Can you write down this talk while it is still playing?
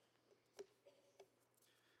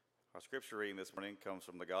Our scripture reading this morning comes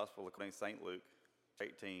from the Gospel according to St. Luke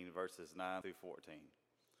 18, verses 9 through 14.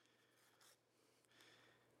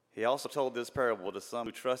 He also told this parable to some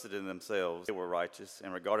who trusted in themselves they were righteous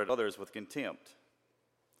and regarded others with contempt.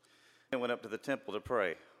 He went up to the temple to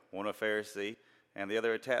pray, one a Pharisee and the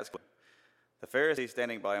other a tax collector. The Pharisee,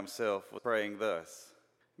 standing by himself, was praying thus: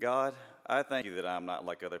 God, I thank you that I am not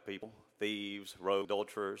like other people, thieves, rogues,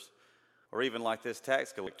 adulterers, or even like this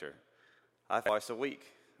tax collector. I fast twice a week.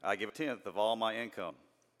 I give a tenth of all my income.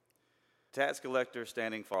 The tax collector,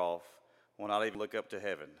 standing far off, will not even look up to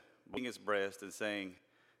heaven, beating his breast and saying,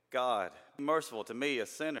 God, be merciful to me, a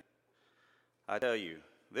sinner. I tell you,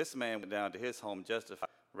 this man went down to his home justified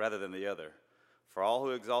rather than the other. For all who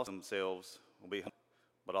exalt themselves will be humbled,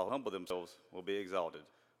 but all who humble themselves will be exalted.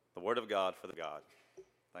 The word of God for the God.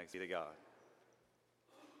 Thanks be to God.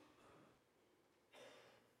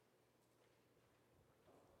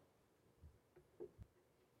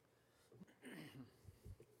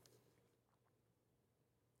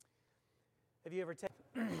 Have you ever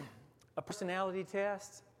taken a personality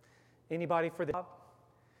test? Anybody for the job?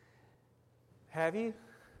 Have you?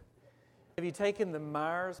 Have you taken the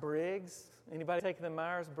Myers-Briggs? Anybody taken the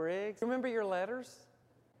Myers-Briggs? Remember your letters?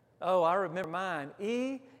 Oh, I remember mine.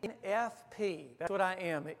 ENFP. That's what I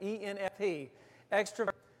am. ENFP.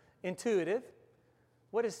 Extrovert, intuitive.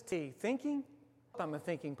 What is T? Thinking? I'm a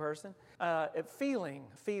thinking person. Feeling.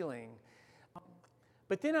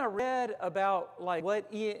 But then I read about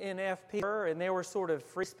what ENFP were, and they were sort of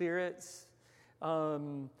free spirits. I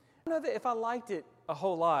don't know that if I liked it a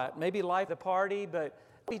whole lot. Maybe like the party, but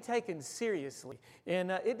be taken seriously.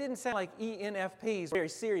 And it didn't sound like ENFPs were very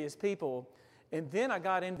serious people. And then I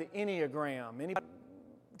got into the Enneagram. Anybody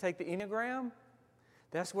take the Enneagram?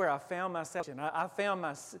 That's where I found myself. I found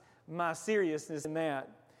my seriousness in that.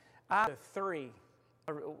 I have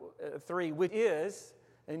a 3, which is,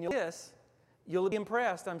 and you'll be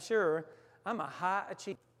impressed, I'm sure, I'm a high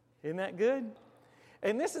achiever. Isn't that good?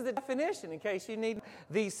 And this is the definition, in case you need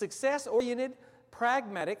the success-oriented,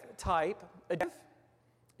 pragmatic type,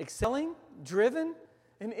 excelling, driven,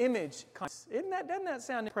 and image. Doesn't that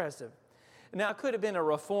sound impressive? Now, it could have been a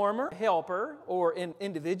reformer, helper, or an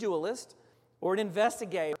individualist, or an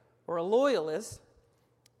investigator, or a loyalist,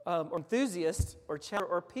 or enthusiast, or challenger,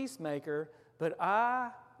 or peacemaker. But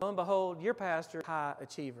lo and behold, your pastor, high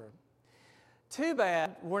achiever. Too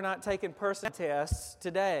bad we're not taking personality tests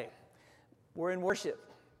today. We're in worship,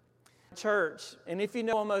 church, and if you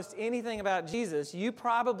know almost anything about Jesus, you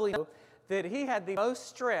probably know that he had the most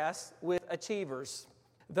stress with achievers,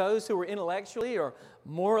 those who were intellectually or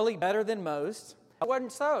morally better than most. It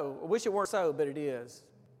wasn't so. I wish it weren't so, but it is.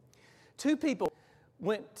 2 people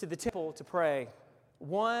went to the temple to pray.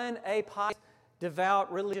 One, a pious,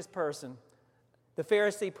 devout, religious person. The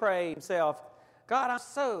Pharisee prayed himself, God, I'm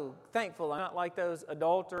so thankful I'm not like those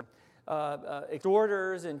adulterers,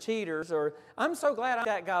 extorters, and cheaters, or I'm so glad I'm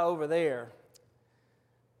that guy over there.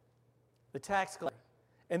 The tax collector.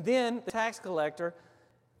 And then the tax collector,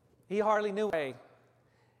 he hardly knew way.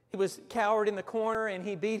 He was cowered in the corner, and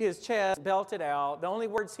he beat his chest, belted out. The only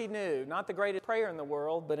words he knew, not the greatest prayer in the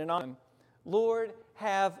world, but Lord,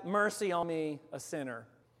 have mercy on me, a sinner.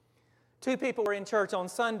 2 people were in church on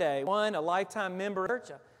Sunday. One, a lifetime member of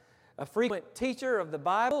church, a frequent teacher of the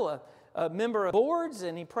Bible, a member of boards,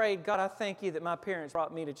 and he prayed, God, I thank you that my parents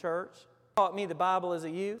brought me to church, taught me the Bible as a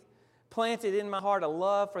youth, planted in my heart a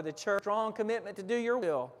love for the church, strong commitment to do your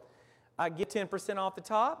will. I give 10% off the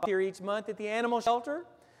top here each month at the animal shelter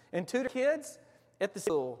and tutor kids at the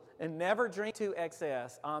school and never drink to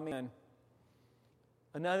excess. Amen.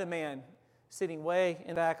 Another man sitting way in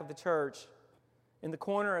the back of the church, in the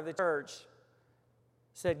corner of the church,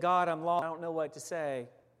 said, God, I'm lost. I don't know what to say.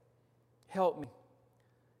 Help me.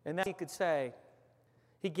 And that he could say.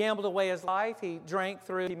 He gambled away his life. He drank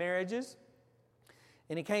through marriages.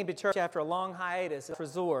 And he came to church after a long hiatus at a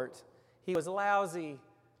resort. He was lousy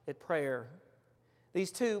at prayer.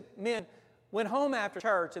 These 2 men went home after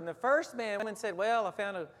church, and the first man said, well, I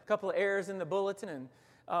found a couple of errors in the bulletin, and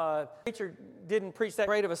the preacher didn't preach that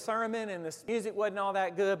great of a sermon, and the music wasn't all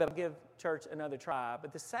that good, but I'll give church another try.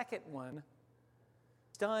 But the second one,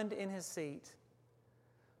 stunned in his seat,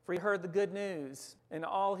 for he heard the good news, and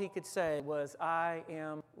all he could say was, I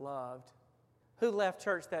am loved. Who left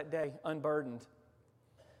church that day unburdened?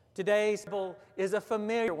 Today's parable is a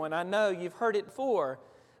familiar one. I know you've heard it before,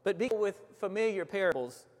 but be with familiar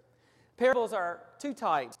parables. Parables are 2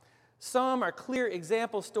 types. Some are clear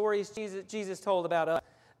example stories Jesus told about us.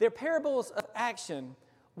 They're parables of action,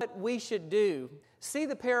 what we should do. See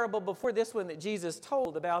the parable before this one that Jesus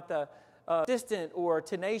told about the distant or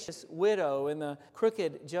tenacious widow and the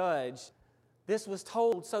crooked judge. This was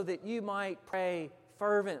told so that you might pray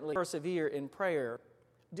fervently, persevere in prayer.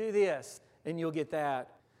 Do this, and you'll get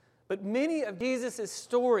that. But many of Jesus'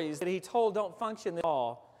 stories that he told don't function at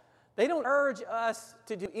all. They don't urge us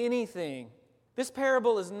to do anything. This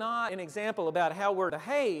parable is not an example about how we're to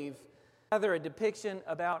behave, rather a depiction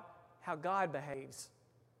about how God behaves.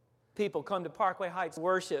 People come to Parkway Heights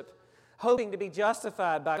worship, hoping to be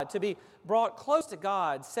justified by God, to be brought close to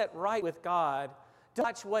God, set right with God.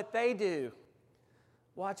 Watch what they do.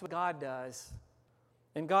 Watch what God does.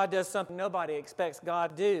 And God does something nobody expects God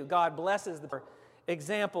to do. God blesses the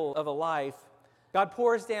example of a life. God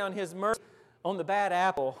pours down His mercy on the bad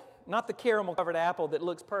apple, not the caramel-covered apple that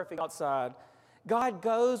looks perfect outside. God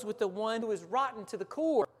goes with the one who is rotten to the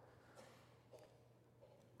core.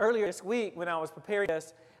 Earlier this week, when I was preparing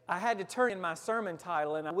this, I had to turn in my sermon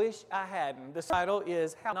title, and I wish I hadn't. The title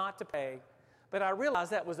is How Not to Pray. But I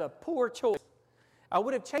realized that was a poor choice. I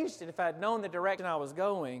would have changed it if I had known the direction I was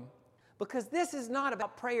going, because this is not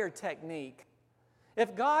about prayer technique.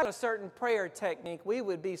 If God had a certain prayer technique, we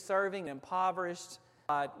would be serving an impoverished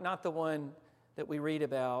God, not the one that we read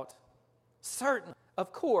about. Certainly,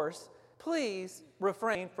 of course, please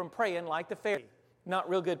refrain from praying like the Pharisee. Not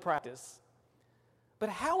real good practice. But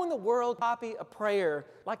how in the world copy a prayer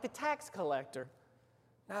like the tax collector?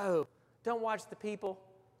 No, don't watch the people,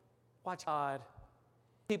 watch God.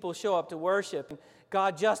 People show up to worship, and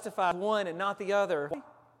God justifies one and not the other.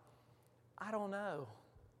 I don't know.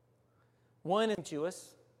 One is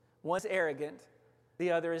impetuous, one is arrogant, the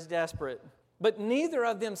other is desperate. But neither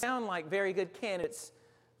of them sound like very good candidates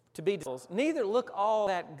to be disciples. Neither look all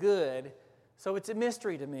that good, so it's a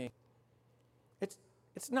mystery to me.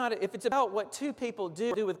 It's not. If it's about what two people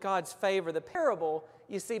do with God's favor, the parable,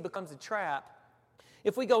 you see, becomes a trap.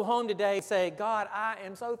 If we go home today and say, God, I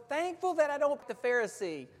am so thankful that I don't be the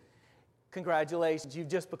Pharisee. Congratulations, you've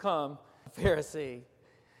just become a Pharisee.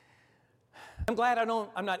 I'm glad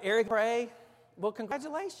I'm not arrogant. Pray. Well,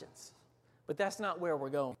 congratulations. But that's not where we're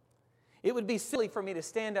going. It would be silly for me to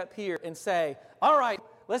stand up here and say, all right,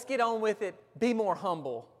 let's get on with it. Be more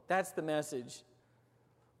humble. That's the message.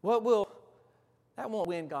 That won't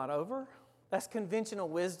win God over. That's conventional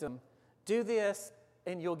wisdom. Do this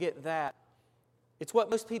and you'll get that. It's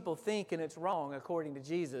what most people think, and it's wrong according to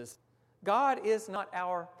Jesus. God is not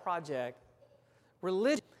our project.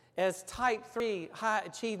 Religion as type 3 high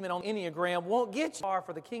achievement on Enneagram won't get you far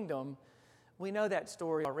for the kingdom. We know that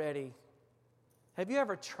story already. Have you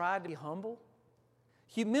ever tried to be humble?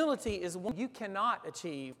 Humility is one you cannot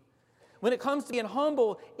achieve. When it comes to being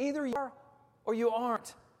humble, either you are or you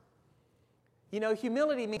aren't. You know,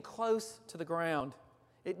 humility means close to the ground.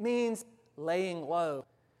 It means laying low.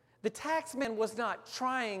 The tax man was not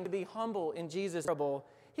trying to be humble in Jesus' parable.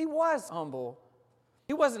 He was humble.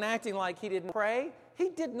 He wasn't acting like he didn't pray. He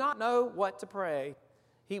did not know what to pray.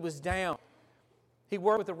 He was down. He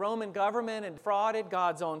worked with the Roman government and defrauded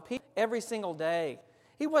God's own people every single day.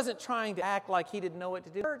 He wasn't trying to act like he didn't know what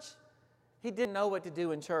to do in church. He didn't know what to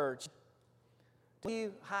do in church. Do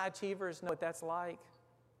you high achievers know what that's like?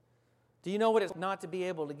 Do you know what it's not to be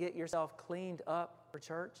able to get yourself cleaned up for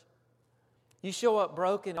church? You show up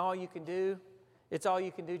broken, all you can do, it's all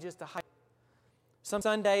you can do just to hide. Some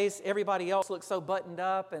Sundays, everybody else looks so buttoned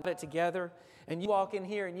up and put it together, and you walk in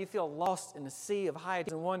here and you feel lost in a sea of high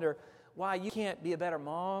and wonder why you can't be a better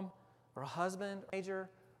mom or a husband, or a major,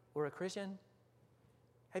 or a Christian.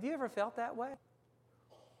 Have you ever felt that way?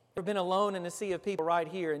 Ever been alone in a sea of people right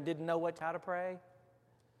here and didn't know how to pray?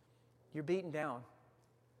 You're beaten down.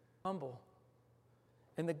 Humble.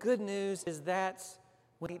 And the good news is that's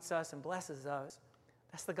what meets us and blesses us.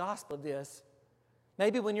 That's the gospel of this.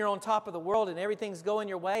 Maybe when you're on top of the world and everything's going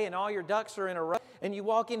your way and all your ducks are in a row and you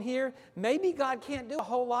walk in here, maybe God can't do a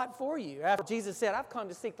whole lot for you. After Jesus said, I've come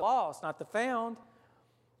to seek the lost, not the found.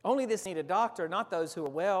 Only this need a doctor, not those who are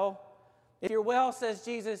well. If you're well, says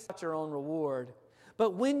Jesus, that's your own reward.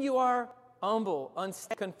 But when you are humble,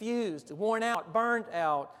 unstable, confused, worn out, burned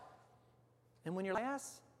out, and when you're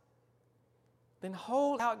last, then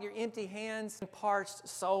hold out your empty hands and parched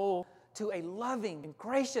soul to a loving and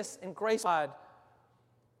gracious and graceful God.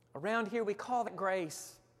 Around here we call that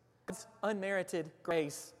grace. God's unmerited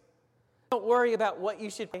grace. Don't worry about what you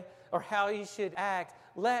should say or how you should act.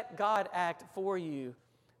 Let God act for you.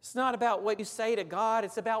 It's not about what you say to God.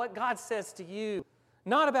 It's about what God says to you.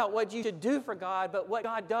 Not about what you should do for God, but what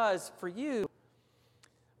God does for you.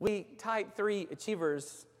 We type 3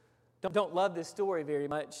 achievers don't love this story very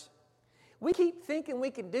much. We keep thinking we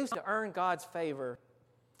can do something to earn God's favor.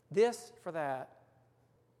 This for that.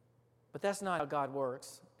 But that's not how God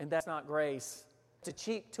works. And that's not grace. It's a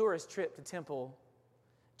cheap tourist trip to temple.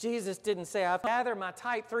 Jesus didn't say, I've gathered my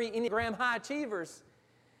type 3 Enneagram high achievers.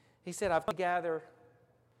 He said, I've gathered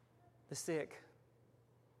the sick.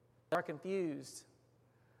 They are confused.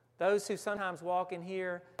 Those who sometimes walk in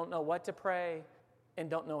here don't know what to pray and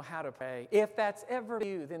don't know how to pray. If that's ever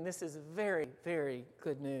you, then this is very, very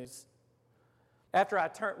good news. After I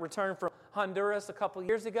returned from Honduras a couple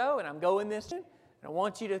years ago, and I'm going this year, and I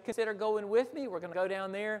want you to consider going with me. We're going to go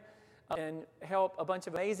down there and help a bunch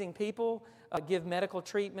of amazing people give medical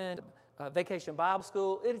treatment, Vacation Bible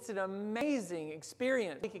School. It's an amazing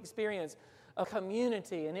experience of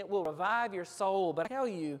community, and it will revive your soul. But I tell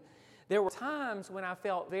you, there were times when I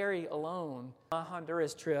felt very alone on my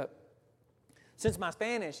Honduras trip. Since my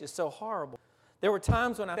Spanish is so horrible, there were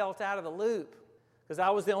times when I felt out of the loop because I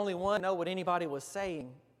was the only one to know what anybody was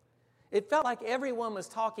saying. It felt like everyone was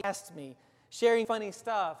talking past me, sharing funny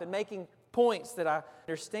stuff and making points that I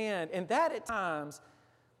understand. And that at times,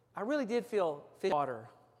 I really did feel water.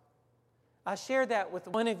 I shared that with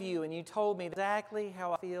one of you, and you told me exactly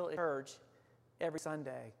how I feel at church every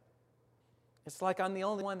Sunday. It's like I'm the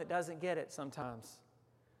only one that doesn't get it sometimes.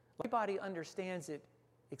 Everybody understands it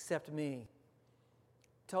except me.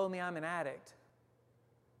 Told me I'm an addict,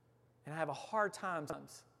 and I have a hard time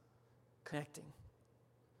sometimes connecting.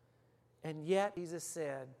 And yet, Jesus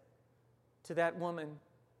said to that woman,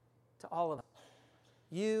 to all of us,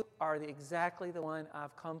 you are exactly the one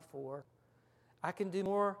I've come for. I can do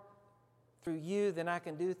more through you than I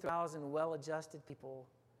can do through 1,000 well-adjusted people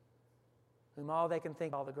whom all they can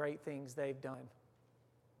think of all the great things they've done.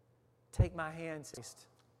 Take my hand, sister.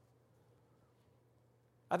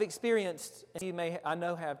 I've experienced, and you may, I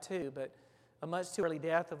know have too, but a much too early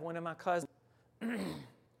death of one of my cousins.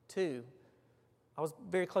 Too. I was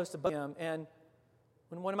very close to both of them, and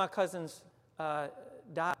when one of my cousins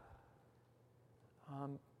died,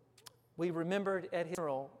 we remembered at his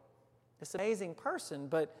funeral this amazing person,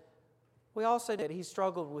 but we also did. He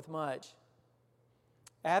struggled with much.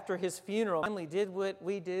 After his funeral, finally did what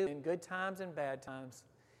we do in good times and bad times.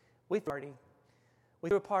 We threw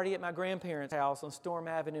a party at my grandparents' house on Storm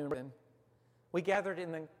Avenue in Britain. We gathered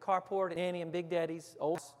in the carport at Annie and Big Daddy's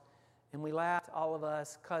old house, and we laughed, all of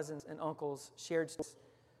us, cousins and uncles, shared stories.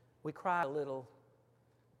 We cried a little.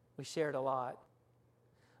 We shared a lot.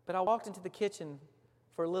 But I walked into the kitchen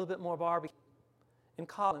for a little bit more barbecue. And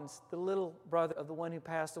Collins, the little brother of the one who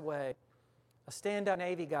passed away, a standout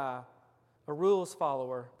Navy guy, a rules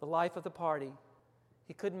follower, the life of the party,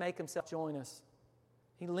 he couldn't make himself join us.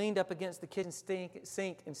 He leaned up against the kitchen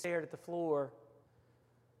sink and stared at the floor.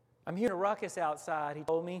 I'm hearing a ruckus outside, he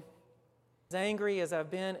told me. As angry as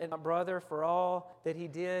I've been at my brother for all that he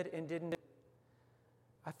did and didn't do,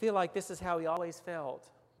 I feel like this is how he always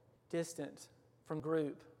felt, distant from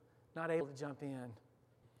group, not able to jump in.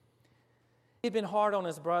 He'd been hard on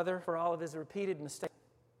his brother for all of his repeated mistakes,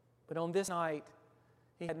 but on this night,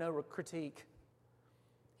 he had no critique.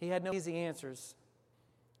 He had no easy answers.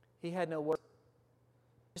 He had no words.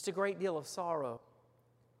 Just a great deal of sorrow.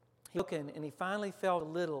 He looked and he finally felt a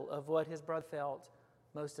little of what his brother felt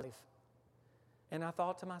most of life. And I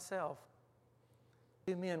thought to myself,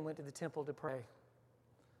 two men went to the temple to pray.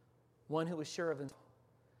 One who was sure of himself.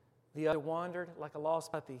 The other wandered like a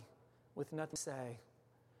lost puppy with nothing to say.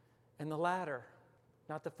 And the latter,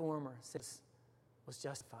 not the former, was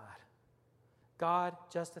justified. God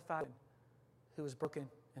justified him who was broken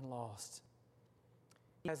and lost.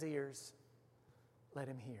 He has ears. Let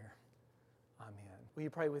him hear. Amen. Will you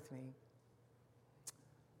pray with me?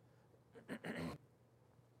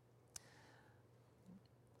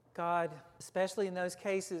 God, especially in those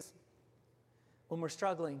cases when we're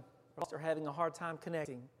struggling or having a hard time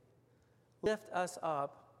connecting, lift us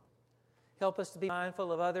up. Help us to be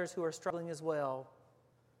mindful of others who are struggling as well,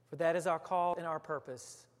 for that is our call and our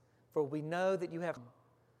purpose. For we know that you have come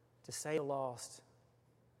to save the lost.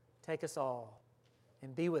 Take us all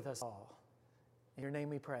and be with us all. In your name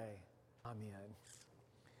we pray. Amen.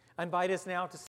 I invite us now to